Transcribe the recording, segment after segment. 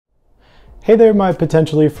Hey there, my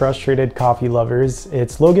potentially frustrated coffee lovers.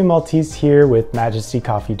 It's Logan Maltese here with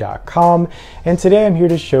MajestyCoffee.com, and today I'm here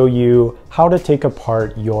to show you how to take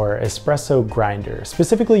apart your espresso grinder,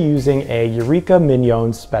 specifically using a Eureka Mignon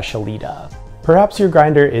Specialita. Perhaps your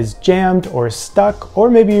grinder is jammed or stuck, or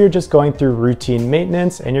maybe you're just going through routine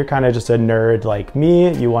maintenance and you're kind of just a nerd like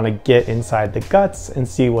me. You want to get inside the guts and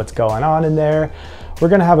see what's going on in there. We're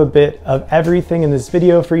gonna have a bit of everything in this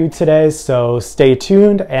video for you today, so stay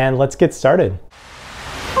tuned and let's get started.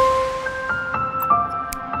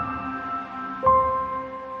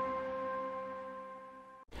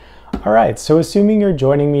 All right, so assuming you're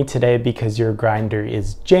joining me today because your grinder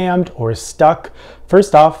is jammed or stuck,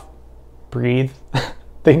 first off, breathe.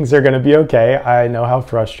 Things are gonna be okay. I know how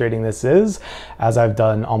frustrating this is, as I've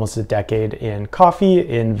done almost a decade in coffee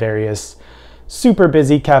in various super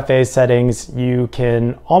busy cafe settings. You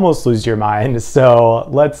can almost lose your mind. So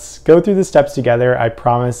let's go through the steps together. I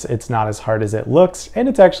promise it's not as hard as it looks, and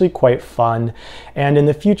it's actually quite fun. And in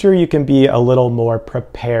the future, you can be a little more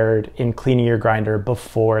prepared in cleaning your grinder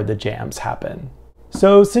before the jams happen.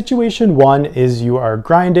 So situation one is you are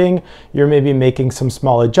grinding, you're maybe making some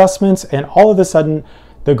small adjustments, and all of a sudden,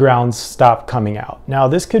 the grounds stop coming out. Now,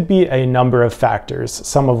 this could be a number of factors,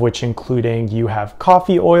 some of which including you have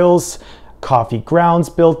coffee oils, coffee grounds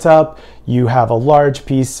built up, you have a large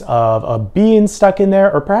piece of a bean stuck in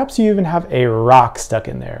there, or perhaps you even have a rock stuck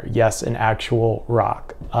in there. Yes, an actual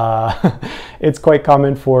rock. It's quite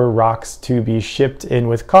common for rocks to be shipped in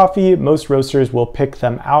with coffee. Most roasters will pick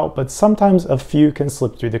them out, but sometimes a few can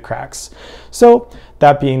slip through the cracks. So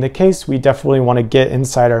that being the case, we definitely want to get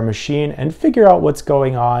inside our machine and figure out what's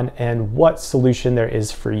going on and what solution there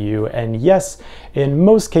is for you. And yes, in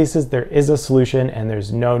most cases, there is a solution and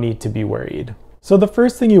there's no need to be worried. So the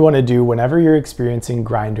first thing you want to do whenever you're experiencing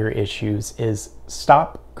grinder issues is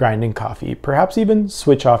stop grinding coffee, perhaps even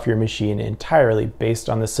switch off your machine entirely based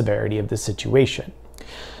on the severity of the situation.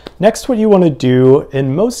 Next, what you want to do,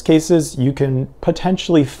 in most cases, you can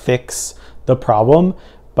potentially fix the problem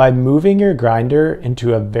by moving your grinder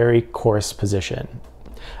into a very coarse position.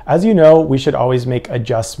 As you know, we should always make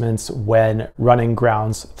adjustments when running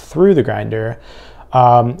grounds through the grinder.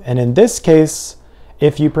 And in this case,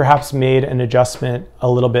 if you perhaps made an adjustment a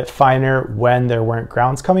little bit finer when there weren't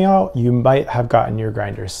grounds coming out, you might have gotten your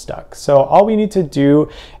grinder stuck. So all we need to do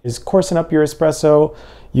is coarsen up your espresso.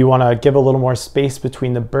 You want to give a little more space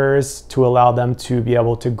between the burrs to allow them to be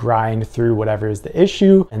able to grind through whatever is the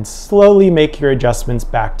issue, and slowly make your adjustments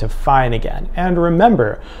back to fine again. And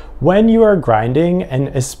remember, when you are grinding, and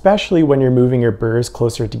especially when you're moving your burrs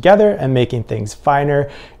closer together and making things finer,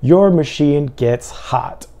 your machine gets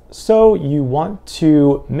hot. So you want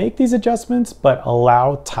to make these adjustments, but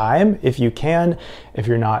allow time if you can. If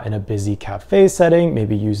you're not in a busy cafe setting,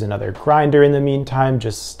 maybe use another grinder in the meantime.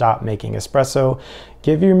 Just stop making espresso.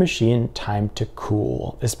 Give your machine time to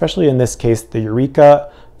cool, especially in this case, the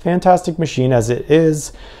Eureka, fantastic machine as it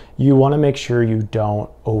is. You want to make sure you don't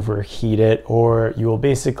overheat it, or you will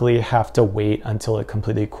basically have to wait until it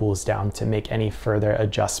completely cools down to make any further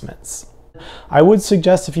adjustments. I would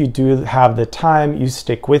suggest if you do have the time, you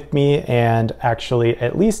stick with me and actually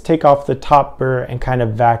at least take off the top burr and kind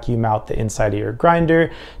of vacuum out the inside of your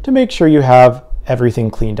grinder to make sure you have everything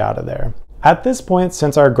cleaned out of there. At this point,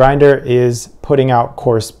 since our grinder is putting out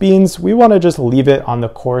coarse beans, we want to just leave it on the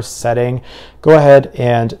coarse setting. Go ahead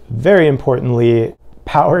and, very importantly,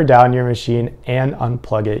 power down your machine and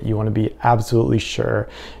unplug it. You want to be absolutely sure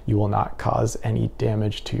you will not cause any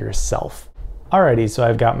damage to yourself. Alrighty, so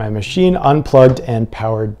I've got my machine unplugged and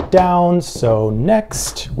powered down. So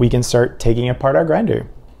next we can start taking apart our grinder.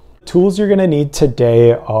 Tools you're gonna need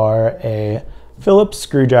today are a Phillips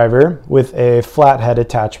screwdriver with a flathead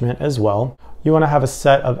attachment as well. You wanna have a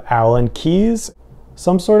set of Allen keys,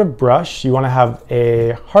 some sort of brush. You wanna have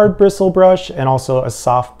a hard bristle brush and also a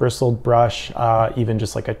soft bristled brush. Even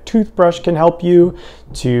just like a toothbrush can help you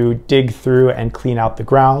to dig through and clean out the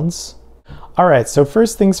grounds. All right, so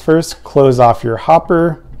first things first, close off your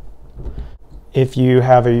hopper. If you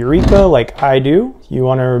have a Eureka like I do, you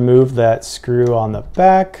want to remove that screw on the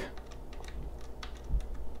back.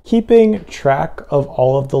 Keeping track of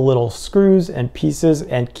all of the little screws and pieces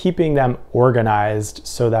and keeping them organized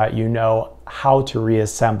so that you know how to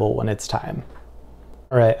reassemble when it's time.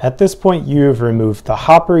 All right, at this point, you've removed the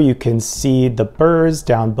hopper. You can see the burrs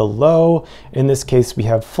down below. In this case, we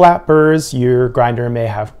have flat burrs. Your grinder may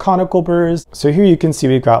have conical burrs. So here you can see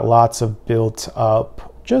we've got lots of built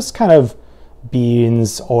up, just kind of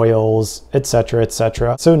beans, oils, etc.,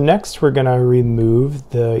 etc. So next we're gonna remove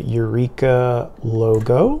the Eureka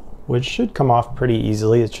logo, which should come off pretty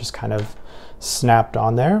easily. It's just kind of snapped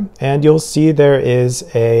on there. And you'll see there is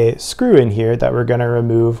a screw in here that we're going to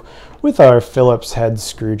remove with our Phillips head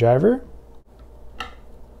screwdriver.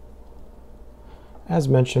 As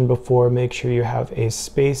mentioned before, make sure you have a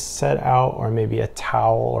space set out, or maybe a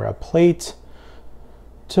towel or a plate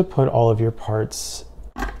to put all of your parts.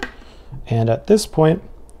 And at this point,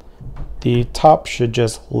 the top should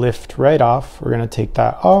just lift right off. We're going to take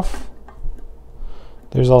that off.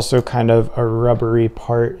 There's also kind of a rubbery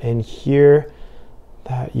part in here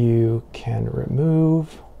that you can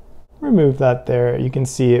remove. Remove that there. You can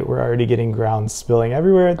see it, we're already getting ground spilling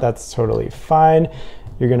everywhere. That's totally fine.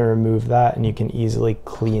 You're going to remove that and you can easily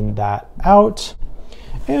clean that out.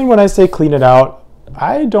 And when I say clean it out,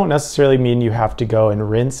 I don't necessarily mean you have to go and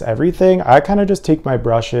rinse everything. I kind of just take my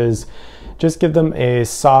brushes, just give them a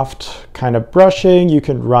soft kind of brushing. You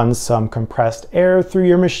can run some compressed air through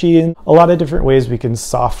your machine. A lot of different ways we can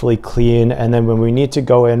softly clean. And then when we need to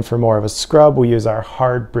go in for more of a scrub, we use our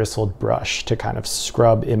hard bristled brush to kind of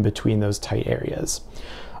scrub in between those tight areas.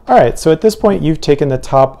 All right, so at this point, you've taken the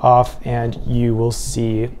top off and you will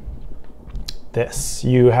see this.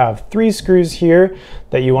 You have 3 screws here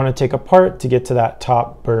that you want to take apart to get to that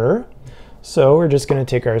top burr. So we're just going to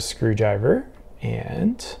take our screwdriver,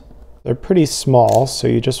 and they're pretty small, so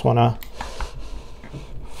you just want to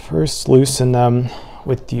first loosen them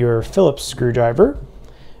with your Phillips screwdriver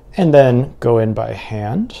and then go in by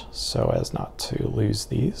hand so as not to lose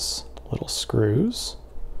these little screws.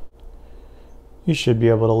 You should be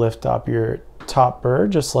able to lift up your top burr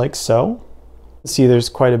just like so. See, there's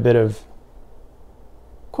quite a bit of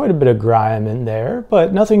grime in there,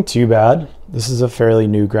 but nothing too bad. This is a fairly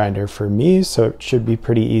new grinder for me, so it should be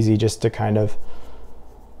pretty easy just to kind of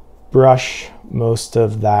brush most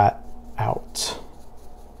of that out.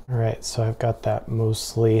 All right, so I've got that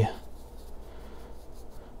mostly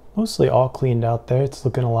all cleaned out there. It's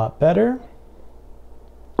looking a lot better.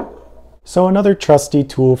 So another trusty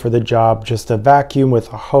tool for the job, just a vacuum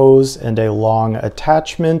with a hose and a long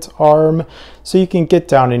attachment arm so you can get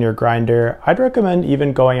down in your grinder. I'd recommend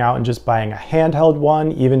even going out and just buying a handheld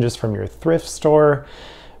one, even just from your thrift store.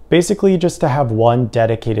 Basically just to have one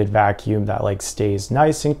dedicated vacuum that like stays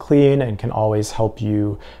nice and clean and can always help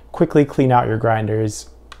you quickly clean out your grinders.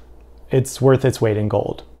 It's worth its weight in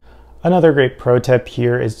gold. Another great pro tip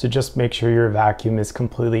here is to just make sure your vacuum is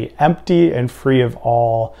completely empty and free of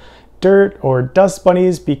all dirt or dust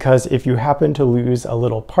bunnies, because if you happen to lose a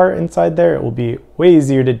little part inside there, it will be way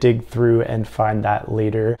easier to dig through and find that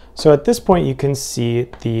later. So at this point you can see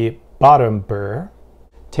the bottom burr.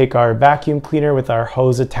 Take our vacuum cleaner with our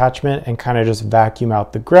hose attachment and kind of just vacuum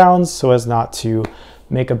out the grounds so as not to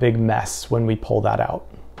make a big mess when we pull that out.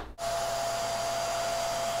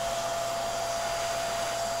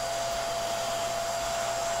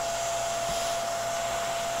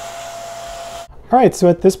 All right, so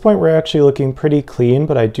at this point we're actually looking pretty clean,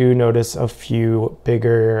 but I do notice a few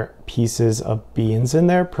bigger pieces of beans in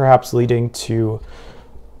there, perhaps leading to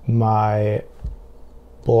my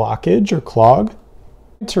blockage or clog.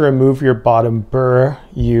 To remove your bottom burr,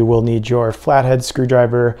 you will need your flathead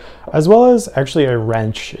screwdriver, as well as actually a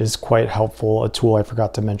wrench is quite helpful, a tool I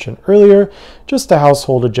forgot to mention earlier. Just a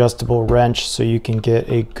household adjustable wrench so you can get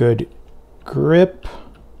a good grip,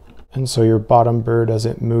 and so your bottom burr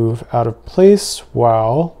doesn't move out of place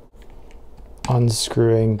while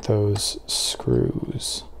unscrewing those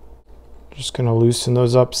screws. Just going to loosen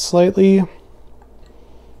those up slightly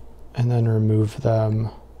and then remove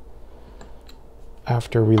them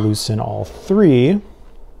after we loosen all 3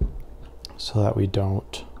 so that we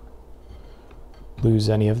don't lose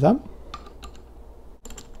any of them.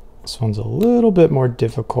 This one's a little bit more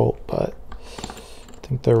difficult, but I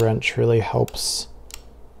think the wrench really helps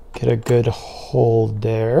get a good hold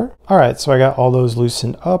there. All right, so I got all those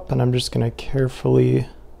loosened up and I'm just going to carefully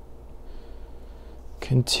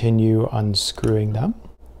continue unscrewing them.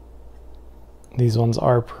 These ones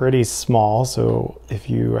are pretty small, so if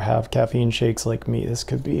you have caffeine shakes like me, this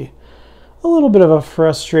could be a little bit of a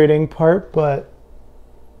frustrating part, but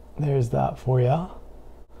there's that for you.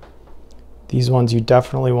 These ones you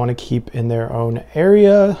definitely want to keep in their own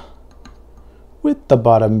area with the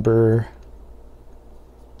bottom burr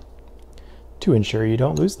to ensure you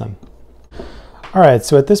don't lose them. All right,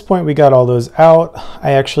 so at this point we got all those out.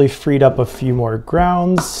 I actually freed up a few more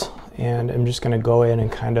grounds and I'm just gonna go in and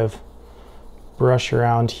kind of brush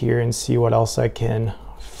around here and see what else I can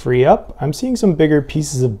free up. I'm seeing some bigger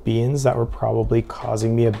pieces of beans that were probably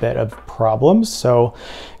causing me a bit of problems. So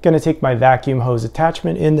I'm gonna take my vacuum hose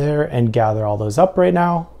attachment in there and gather all those up right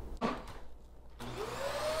now.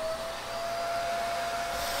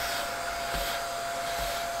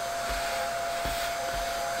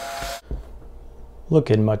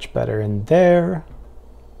 Looking much better in there.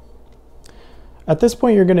 At this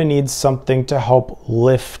point, you're going to need something to help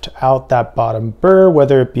lift out that bottom burr,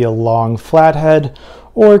 whether it be a long flathead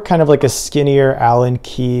or kind of like a skinnier Allen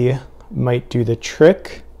key might do the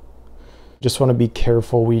trick. Just want to be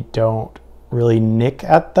careful we don't really nick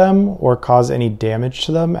at them or cause any damage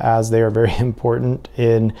to them, as they are very important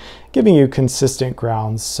in giving you consistent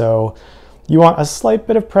grounds. So you want a slight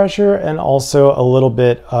bit of pressure and also a little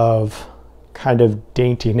bit of kind of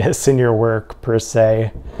daintiness in your work per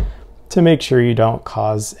se, to make sure you don't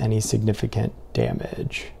cause any significant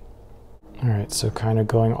damage. All right, so kind of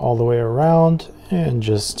going all the way around and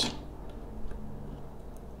just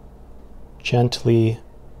gently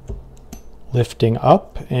lifting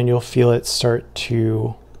up, and you'll feel it start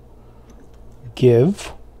to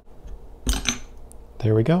give.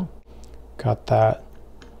 There we go. Got that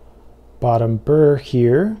bottom burr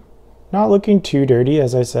here. Not looking too dirty.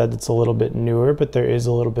 As I said, it's a little bit newer, but there is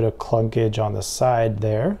a little bit of clunkage on the side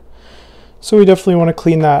there. So we definitely want to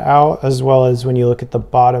clean that out, as well as when you look at the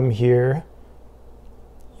bottom here,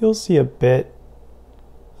 you'll see a bit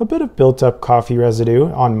of built up coffee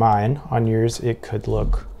residue on mine. On yours, it could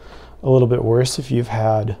look a little bit worse if you've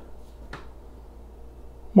had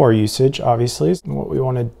more usage, obviously. And what we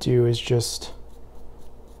want to do is just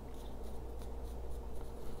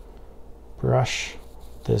brush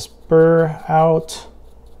this burr out,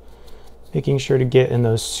 making sure to get in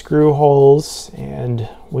those screw holes and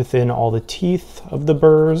within all the teeth of the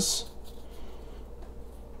burrs.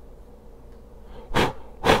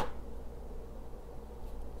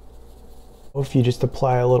 If you just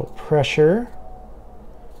apply a little pressure,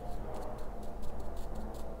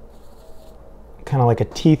 kind of like a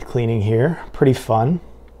teeth cleaning here, pretty fun.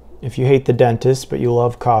 If you hate the dentist but you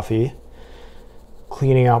love coffee,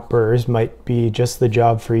 cleaning out burrs might be just the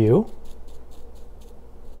job for you.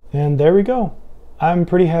 And there we go. I'm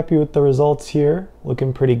pretty happy with the results here.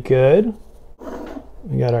 Looking pretty good.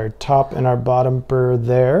 We got our top and our bottom burr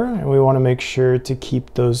there, and we want to make sure to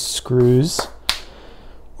keep those screws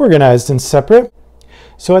organized and separate.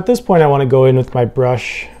 So at this point, I want to go in with my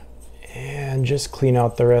brush and just clean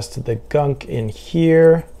out the rest of the gunk in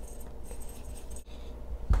here.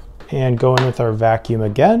 And go in with our vacuum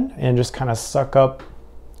again and just kind of suck up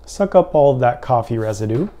all of that coffee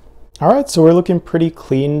residue. All right, so we're looking pretty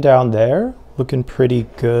clean down there, looking pretty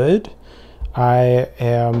good. I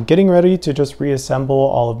am getting ready to just reassemble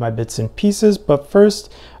all of my bits and pieces, but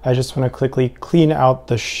first I just want to quickly clean out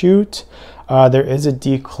the chute. There is a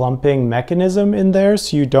declumping mechanism in there,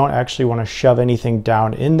 so you don't actually want to shove anything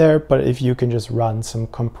down in there, but if you can just run some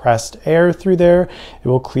compressed air through there, it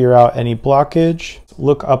will clear out any blockage.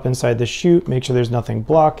 Look up inside the chute, make sure there's nothing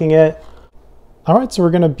blocking it. All right, so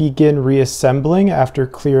we're going to begin reassembling after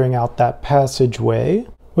clearing out that passageway.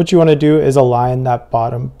 What you want to do is align that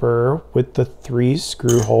bottom burr with the 3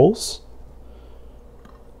 screw holes.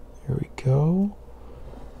 Here we go.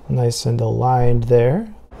 Nice and aligned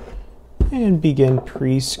there. And begin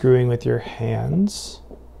pre-screwing with your hands.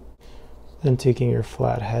 Then taking your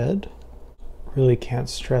flathead. Really can't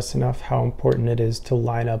stress enough how important it is to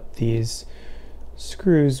line up these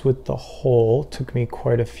screws with the hole. Took me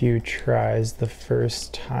quite a few tries the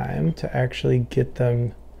first time to actually get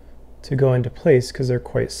them to go into place because they're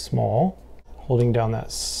quite small. Holding down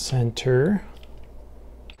that center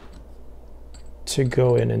to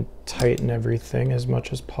go in and tighten everything as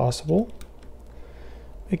much as possible.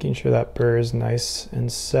 Making sure that burr is nice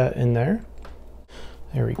and set in there.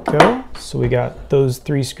 There we go. So we got those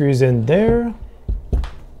 3 screws in there.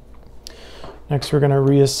 Next, we're going to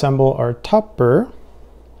reassemble our top burr.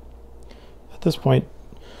 At this point,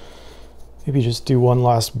 maybe just do one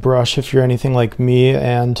last brush if you're anything like me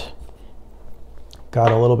and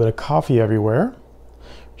got a little bit of coffee everywhere.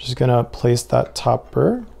 Just going to place that top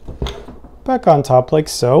burr back on top like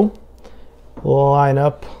so. Line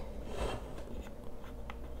up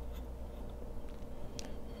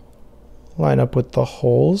with the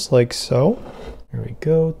holes like so. There we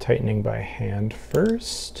go, tightening by hand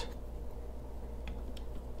first.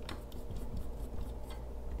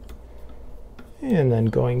 And then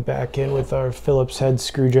going back in with our Phillips head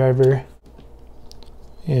screwdriver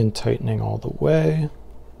and tightening all the way.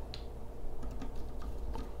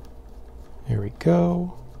 There we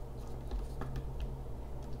go.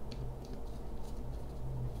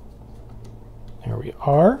 There we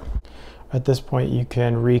are. At this point, you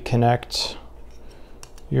can reconnect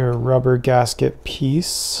your rubber gasket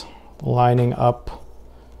piece, lining up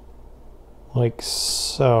like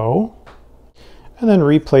so. And then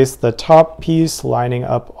replace the top piece, lining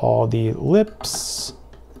up all the lips,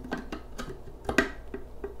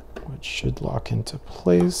 which should lock into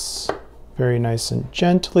place. very nice and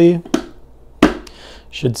gently.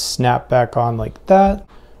 Should snap back on like that.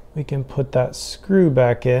 We can put that screw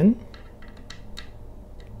back in.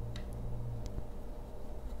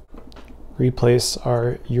 Replace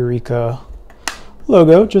our Eureka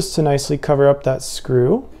logo just to nicely cover up that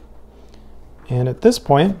screw. And at this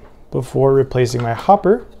point, before replacing my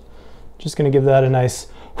hopper, just going to give that a nice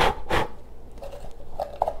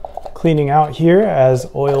cleaning out here as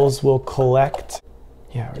oils will collect.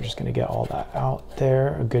 Yeah, we're just going to get all that out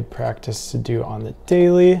there. A good practice to do on the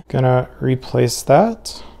daily. Gonna replace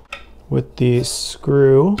that with the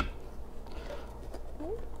screw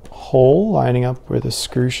hole lining up where the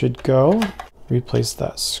screw should go. Replace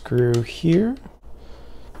that screw here.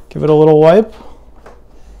 Give it a little wipe.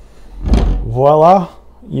 Voila,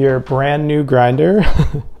 your brand new grinder.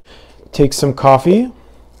 Take some coffee.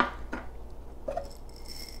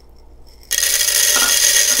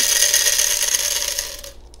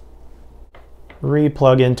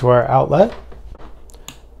 Re-plug into our outlet.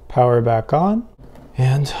 Power back on.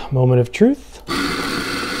 And moment of truth.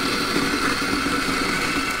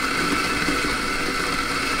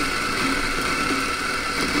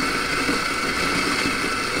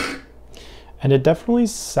 And it definitely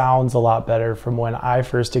sounds a lot better from when I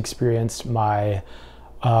first experienced my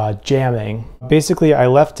jamming. Basically, I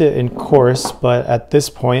left it in coarse, but at this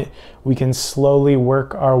point, we can slowly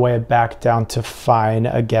work our way back down to fine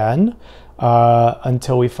again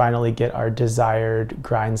until we finally get our desired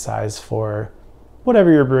grind size for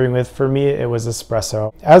whatever you're brewing with. For me, it was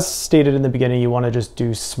espresso. As stated in the beginning, you want to just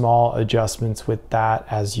do small adjustments with that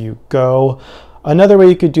as you go. Another way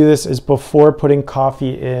you could do this is before putting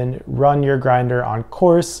coffee in, run your grinder on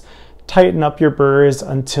coarse, tighten up your burrs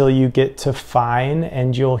until you get to fine,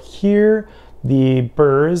 and you'll hear the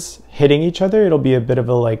burrs hitting each other. It'll be a bit of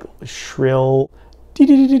a like shrill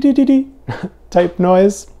dee-dee-dee-dee-dee-dee type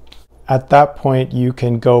noise. At that point, you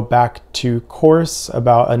can go back to coarse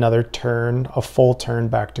about another turn, a full turn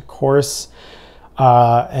back to coarse,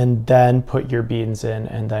 and then put your beans in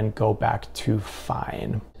and then go back to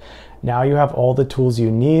fine. Now you have all the tools you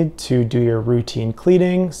need to do your routine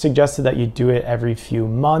cleaning. Suggested that you do it every few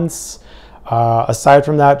months. Aside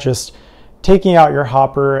from that, just taking out your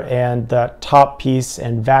hopper and that top piece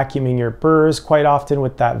and vacuuming your burrs quite often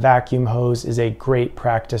with that vacuum hose is a great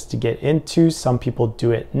practice to get into. Some people do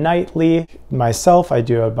it nightly. Myself, I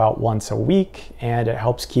do it about once a week, and it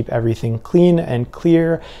helps keep everything clean and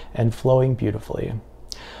clear and flowing beautifully.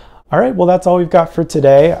 All right, well, that's all we've got for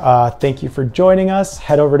today. Thank you for joining us.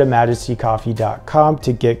 Head over to majestycoffee.com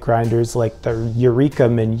to get grinders like the Eureka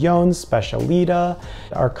Mignon Specialita.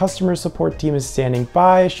 Our customer support team is standing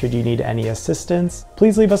by should you need any assistance.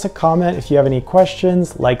 Please leave us a comment if you have any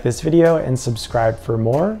questions, like this video, and subscribe for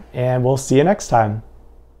more, and we'll see you next time.